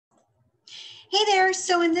Hey there,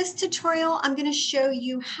 so in this tutorial, I'm going to show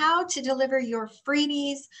you how to deliver your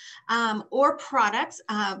freebies or products,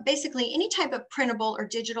 basically any type of printable or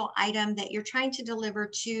digital item that you're trying to deliver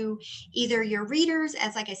to either your readers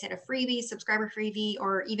as, like I said, a freebie, subscriber freebie,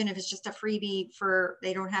 or even if it's just a freebie for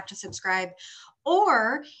they don't have to subscribe.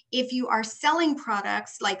 Or if you are selling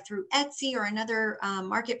products like through Etsy or another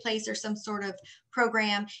marketplace or some sort of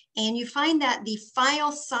program, and you find that the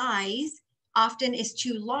file size often is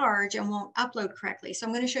too large and won't upload correctly. So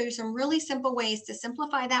I'm going to show you some really simple ways to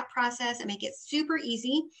simplify that process and make it super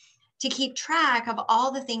easy to keep track of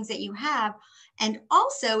all the things that you have. And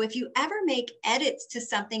also, if you ever make edits to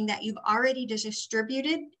something that you've already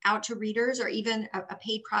distributed out to readers or even a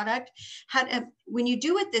paid product, when you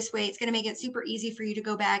do it this way, it's going to make it super easy for you to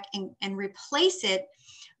go back and replace it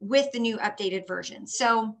with the new updated version.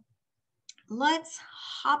 So let's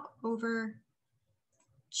hop over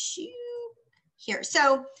to here.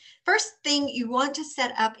 So first thing, you want to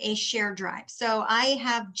set up a shared drive. So I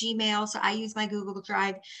have Gmail, so I use my Google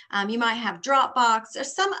Drive. You might have Dropbox or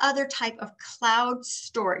some other type of cloud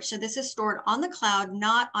storage. So this is stored on the cloud,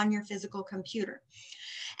 not on your physical computer.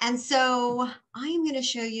 And so I am going to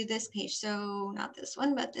show you this page. So not this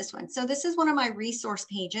one, but this one. So this is one of my resource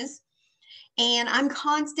pages. And I'm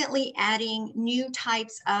constantly adding new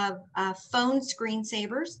types of phone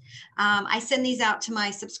screensavers. I send these out to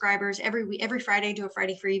my subscribers every Friday. I do a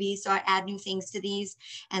Friday freebie, so I add new things to these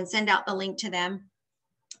and send out the link to them.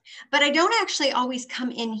 But I don't actually always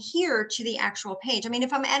come in here to the actual page. I mean,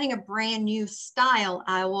 if I'm adding a brand new style,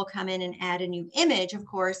 I will come in and add a new image, of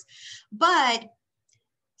course. But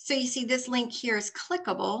so you see this link here is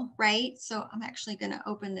clickable, right? So I'm actually going to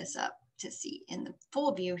open this up to see in the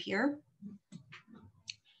full view here.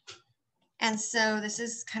 And so this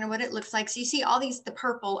is kind of what it looks like. So you see all these, the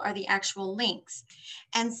purple are the actual links.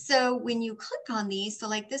 And so when you click on these, so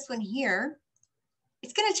like this one here,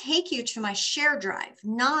 it's going to take you to my share drive,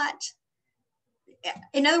 in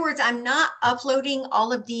other words, I'm not uploading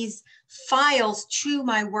all of these files to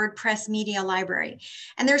my WordPress media library.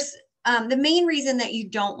 And there's the main reason that you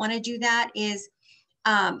don't want to do that is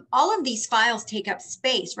all of these files take up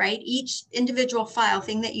space, right? Each individual file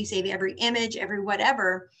thing that you save, every image, every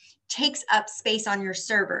whatever, takes up space on your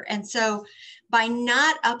server. And so by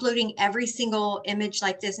not uploading every single image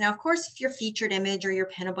like this, now, of course, if your featured image or your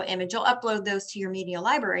pinnable image, you'll upload those to your media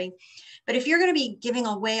library. But if you're going to be giving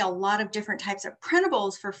away a lot of different types of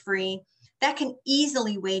printables for free, that can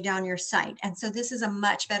easily weigh down your site. And so this is a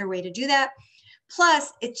much better way to do that.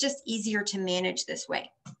 Plus, it's just easier to manage this way.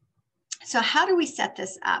 So how do we set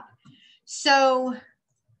this up? So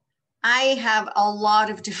I have a lot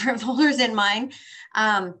of different folders in mine.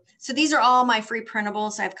 So these are all my free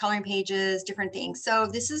printables. So I have coloring pages, different things. So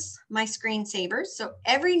this is my screensavers. So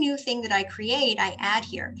every new thing that I create, I add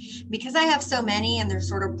here. Because I have so many and they're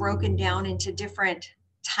sort of broken down into different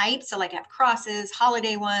types. So like I have crosses,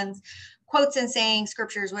 holiday ones, quotes and sayings,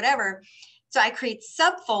 scriptures, whatever. So I create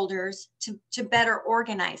subfolders to better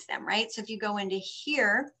organize them, right? So if you go into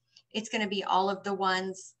here, it's going to be all of the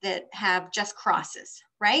ones that have just crosses,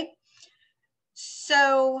 right?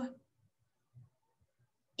 So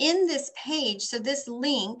in this page, so this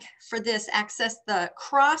link for this, access the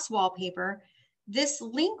cross wallpaper, this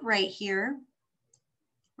link right here,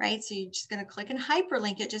 right? So you're just going to click and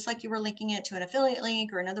hyperlink it just like you were linking it to an affiliate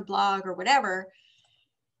link or another blog or whatever.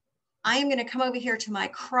 I am going to come over here to my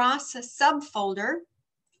cross subfolder,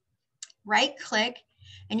 right click,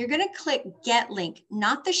 and you're going to click get link,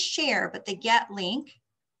 not the share, but the get link.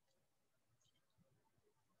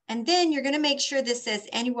 And then you're going to make sure this says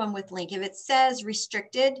anyone with link. If it says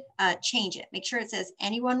restricted, change it. Make sure it says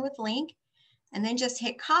anyone with link, and then just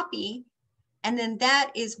hit copy. And then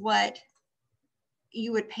that is what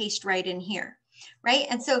you would paste right in here, right?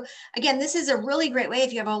 And so again, this is a really great way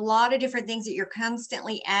if you have a lot of different things that you're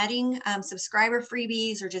constantly adding, subscriber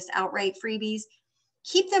freebies or just outright freebies.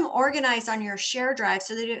 Keep them organized on your share drive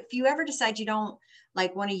so that if you ever decide you don't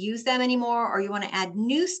want to use them anymore, or you want to add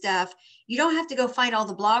new stuff, you don't have to go find all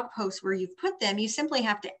the blog posts where you've put them. You simply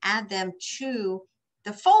have to add them to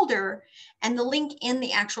the folder, and the link in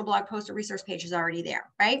the actual blog post or resource page is already there,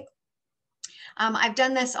 right? I've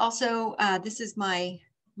done this also. This is my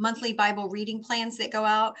monthly Bible reading plans that go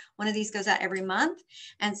out. One of these goes out every month.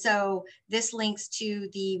 And so this links to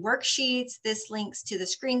the worksheets, this links to the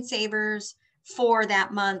screensavers for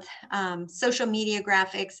that month, social media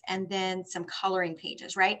graphics, and then some coloring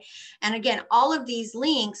pages, right? And again, all of these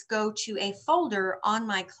links go to a folder on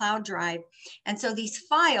my cloud drive. And so these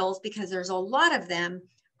files, because there's a lot of them,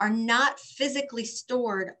 are not physically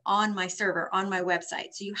stored on my server, on my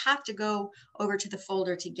website. So you have to go over to the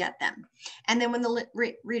folder to get them. And then when the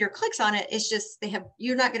reader clicks on it, it's just,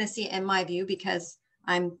 you're not going to see it in my view because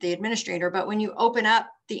I'm the administrator, but when you open up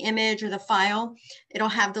the image or the file, it'll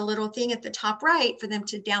have the little thing at the top right for them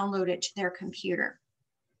to download it to their computer.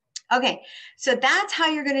 Okay, so that's how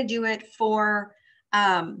you're going to do it for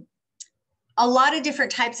a lot of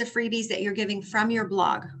different types of freebies that you're giving from your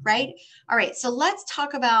blog, right? All right, so let's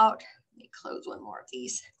talk about, let me close one more of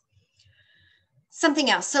these. Something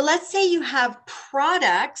else. So let's say you have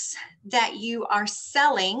products that you are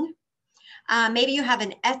selling. Maybe you have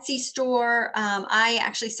an Etsy store. I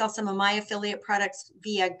actually sell some of my affiliate products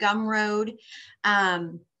via Gumroad.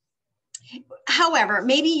 However,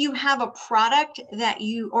 maybe you have a product that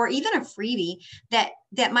you, or even a freebie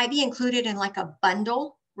that might be included in like a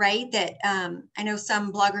bundle, right? That I know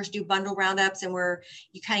some bloggers do bundle roundups and where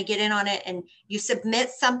you kind of get in on it and you submit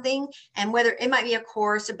something, and whether it might be a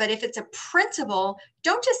course, but if it's a printable,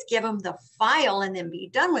 don't just give them the file and then be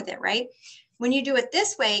done with it, right? When you do it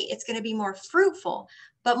this way, it's going to be more fruitful.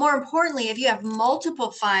 But more importantly, if you have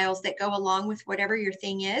multiple files that go along with whatever your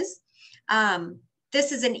thing is,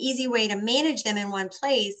 this is an easy way to manage them in one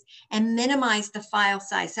place and minimize the file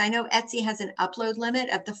size. So I know Etsy has an upload limit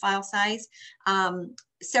of the file size.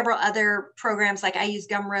 Several other programs, like I use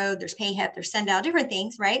Gumroad, there's Payhip, there's Sendout, different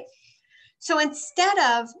things, right? So instead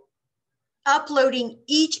of uploading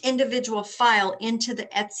each individual file into the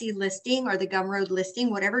Etsy listing or the Gumroad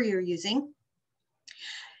listing, whatever you're using,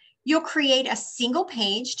 you'll create a single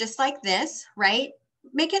page just like this, right?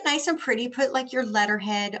 Make it nice and pretty, put like your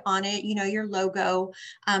letterhead on it, you know, your logo,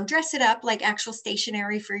 dress it up like actual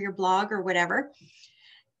stationery for your blog or whatever.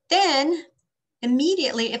 Then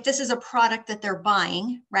immediately, if this is a product that they're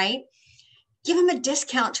buying, right, give them a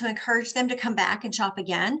discount to encourage them to come back and shop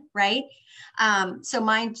again, right? So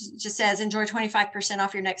mine just says, enjoy 25%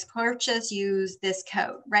 off your next purchase, use this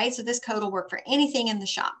code, right? So this code will work for anything in the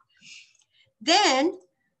shop. Then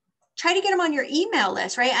try to get them on your email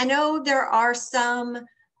list, right? I know there are some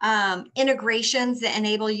integrations that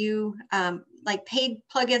enable you, like paid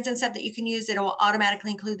plugins and stuff that you can use that will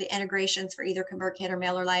automatically include the integrations for either ConvertKit or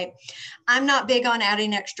MailerLite. I'm not big on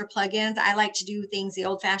adding extra plugins. I like to do things the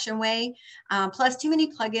old-fashioned way. Plus, too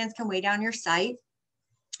many plugins can weigh down your site.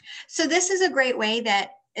 So this is a great way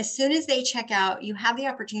that as soon as they check out, you have the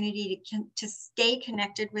opportunity to stay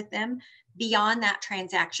connected with them beyond that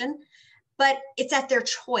transaction. But it's at their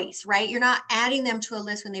choice, right? You're not adding them to a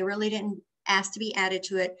list when they really didn't ask to be added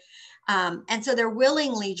to it. And so they're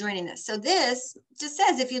willingly joining this. So this just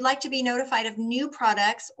says, if you'd like to be notified of new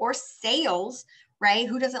products or sales, right?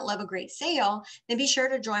 Who doesn't love a great sale? Then be sure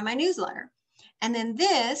to join my newsletter. And then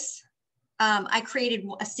this, I created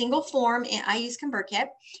a single form, and I use ConvertKit.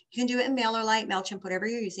 You can do it in MailerLite, MailChimp, whatever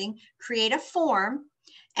you're using. Create a form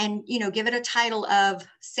and, you know, give it a title of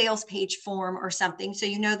sales page form or something. So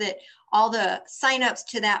you know that all the signups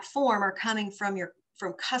to that form are coming from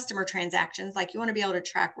customer transactions. Like you want to be able to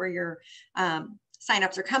track where your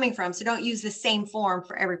signups are coming from. So don't use the same form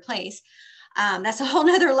for every place. That's a whole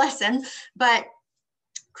nother lesson, but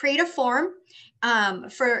create a form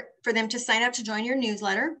for them to sign up to join your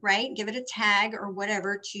newsletter, right? Give it a tag or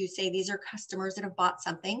whatever to say these are customers that have bought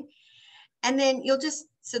something. And then you'll just,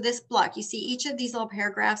 so this block, you see each of these little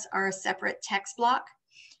paragraphs are a separate text block.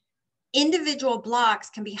 Individual blocks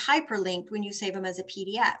can be hyperlinked when you save them as a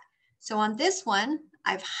PDF. So on this one,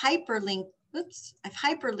 I've hyperlinked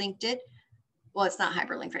it. Well, it's not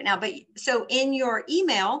hyperlinked right now, but so in your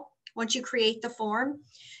email, once you create the form,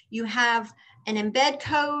 you have an embed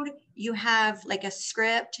code, you have like a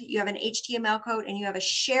script, you have an HTML code, and you have a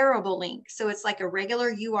shareable link. So it's like a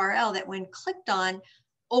regular URL that when clicked on,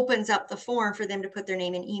 opens up the form for them to put their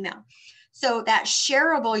name and email. So that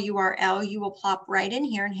shareable URL, you will plop right in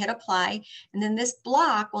here and hit apply. And then this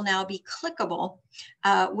block will now be clickable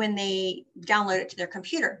when they download it to their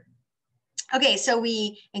computer. Okay, so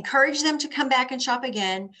we encourage them to come back and shop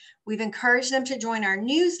again. We've encouraged them to join our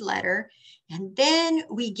newsletter. And then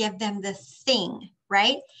we give them the thing,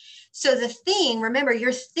 right? So the thing, remember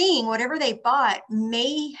your thing, whatever they bought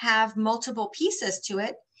may have multiple pieces to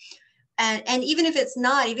it. And even if it's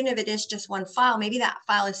not, even if it is just one file, maybe that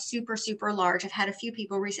file is super, super large. I've had a few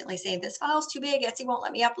people recently say, this file is too big, Etsy won't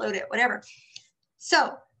let me upload it, whatever.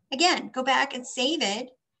 So again, go back and save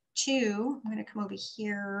it to, I'm going to come over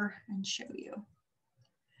here and show you.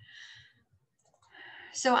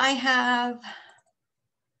 So I have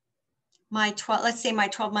my let's say my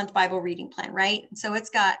 12-month Bible reading plan, right? So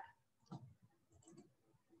it's got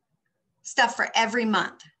stuff for every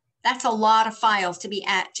month. That's a lot of files to be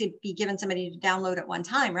given somebody to download at one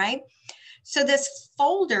time, right? So this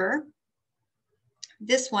folder,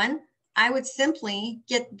 this one, I would simply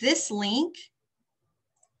get this link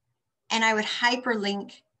and I would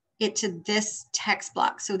hyperlink it to this text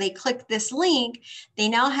block. So they click this link, they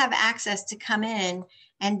now have access to come in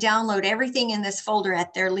and download everything in this folder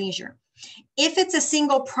at their leisure. If it's a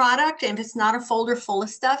single product, and if it's not a folder full of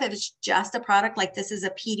stuff, if it's just a product, like this is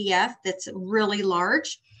a PDF that's really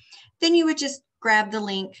large, then you would just grab the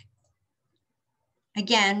link.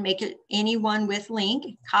 Again, make it anyone with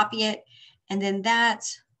link, copy it, and then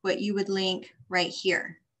that's what you would link right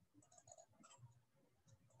here.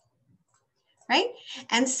 Right?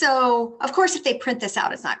 And so, of course, if they print this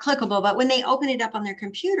out, it's not clickable, but when they open it up on their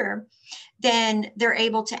computer, then they're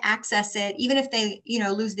able to access it. Even if they,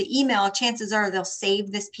 lose the email, chances are they'll save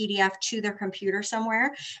this PDF to their computer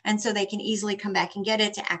somewhere. And so they can easily come back and get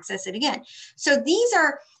it to access it again. So these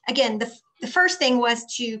are, again, the first thing was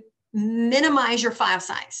to minimize your file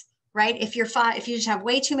size, right? If you just have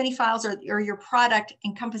way too many files, or your product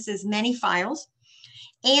encompasses many files,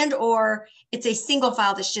 and or it's a single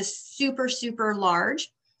file that's just super, super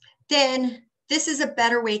large, then this is a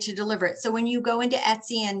better way to deliver it. So when you go into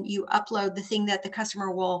Etsy and you upload the thing that the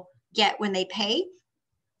customer will get when they pay,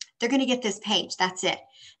 they're going to get this page. That's it.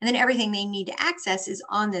 And then everything they need to access is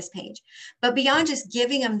on this page. But beyond just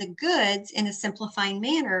giving them the goods in a simplifying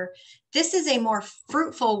manner, this is a more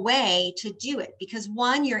fruitful way to do it, because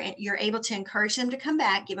one, you're able to encourage them to come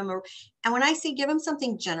back, and when I say give them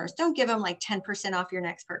something generous, don't give them like 10% off your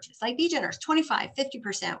next purchase. Like, be generous, 25,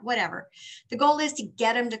 50%, whatever. The goal is to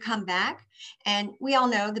get them to come back. And we all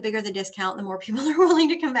know the bigger the discount, the more people are willing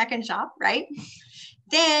to come back and shop, right?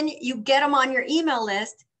 Then you get them on your email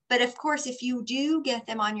list. But of course, if you do get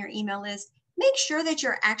them on your email list, make sure that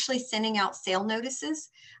you're actually sending out sale notices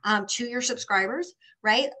to your subscribers,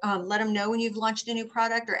 right? Let them know when you've launched a new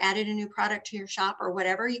product or added a new product to your shop or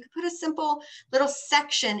whatever. You could put a simple little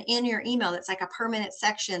section in your email that's like a permanent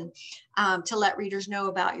section to let readers know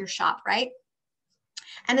about your shop, right?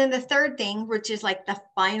 And then the third thing, which is like the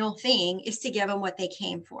final thing, is to give them what they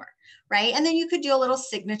came for, right? And then you could do a little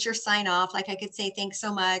signature sign off. Like I could say, thanks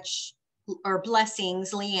so much, or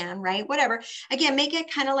blessings, Leanne, right? Whatever. Again, make it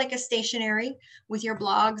kind of like a stationery with your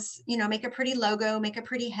blogs, make a pretty logo, make a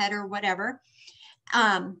pretty header, whatever.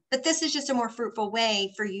 But this is just a more fruitful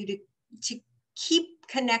way for you to keep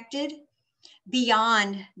connected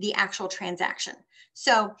beyond the actual transaction.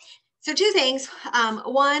 So two things.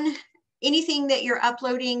 One, anything that you're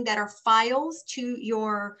uploading that are files to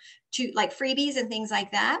like freebies and things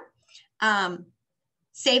like that,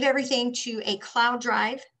 save everything to a cloud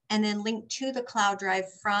drive, and then link to the cloud drive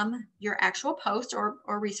from your actual post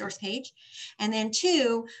or resource page. And then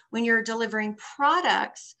two, when you're delivering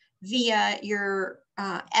products via your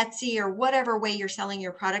Etsy or whatever way you're selling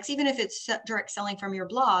your products, even if it's direct selling from your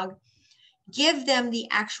blog, give them the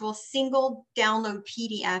actual single download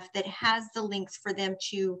PDF that has the links for them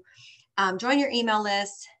to join your email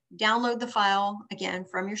list, download the file, again,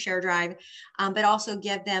 from your share drive, but also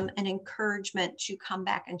give them an encouragement to come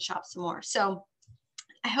back and shop some more. So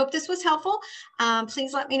I hope this was helpful.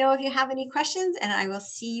 Please let me know if you have any questions, and I will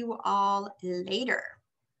see you all later.